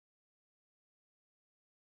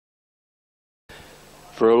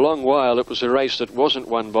For a long while, it was a race that wasn't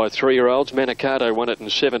won by 3-year-olds. Manicato won it in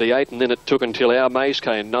 78, and then it took until Our Maze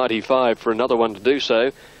came in 95 for another one to do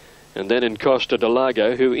so. And then in Costa del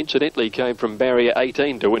Lago, who incidentally came from barrier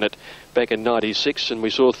 18 to win it back in 96, and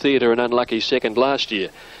we saw Theatre an unlucky second last year.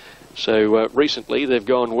 So recently they've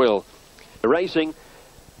gone well. The racing,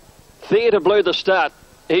 Theatre blew the start.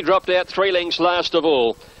 He dropped out 3 lengths last of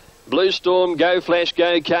all. Blue Storm, Go Flash,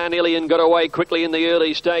 Go Carnelian got away quickly in the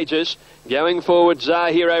early stages. Going forward,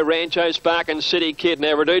 Zahiro, Rancho Spark and City Kid.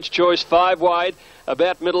 Now Reduced Choice 5 wide,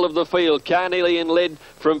 about middle of the field. Carnelian led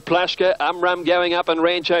from Plaska, Umrum going up and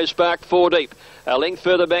Rancho Spark 4 deep. A length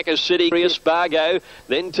further back is City Spargo,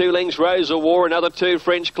 then 2 lengths Rosa War, another 2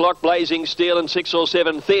 French Clock, Blazing Steel and 6 or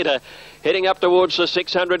 7 Theatre. Heading up towards the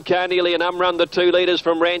 600 Carnelian Umrun, the 2 leaders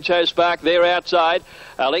from Rancho Spark, they're outside.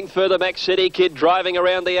 A length further back City Kid driving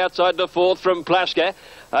around the outside to 4th from Plaska.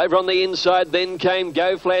 Over on the inside then came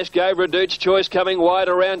Go Flash, Go Reduced Choice coming wide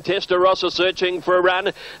around. Testa Rossa searching for a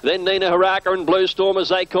run. Then Nina Haraka and Blue Storm as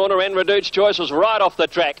they corner, and Reduced Choice is right off the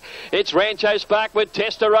track. It's Rancho Spark with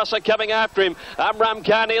Testa Rossa coming after him. Umrum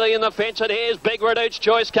Carnelian the fence, and here's Big Reduced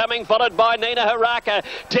Choice coming, followed by Nina Haraka.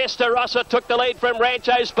 Testa Rossa took the lead from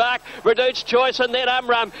Rancho Spark, Reduced Choice and then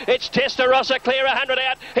Umrum. It's Testa Rossa clear 100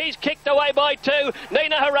 out. He's kicked away by 2.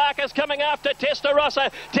 Nina Haraka's coming after Testa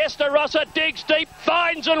Rossa. Testa Rossa digs deep,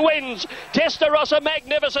 finds and wins. Testa Rossa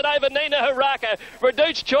magnificent over Nina Haraka.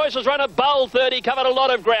 Reduced Choice has run a bowl 30, covered a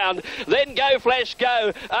lot of ground. Then Go Flash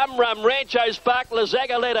Go, Umrum, Rancho Spark, La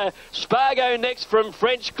Zagaletta, Spargo next from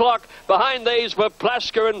French Clock. Behind these were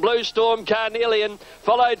Plaska and Blue Storm Carnelian,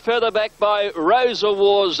 followed further back by Rosa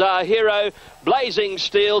War, Zahiro, Blazing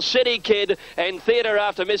Steel, City Kid and Theatre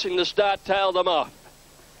after missing the start tailed them off.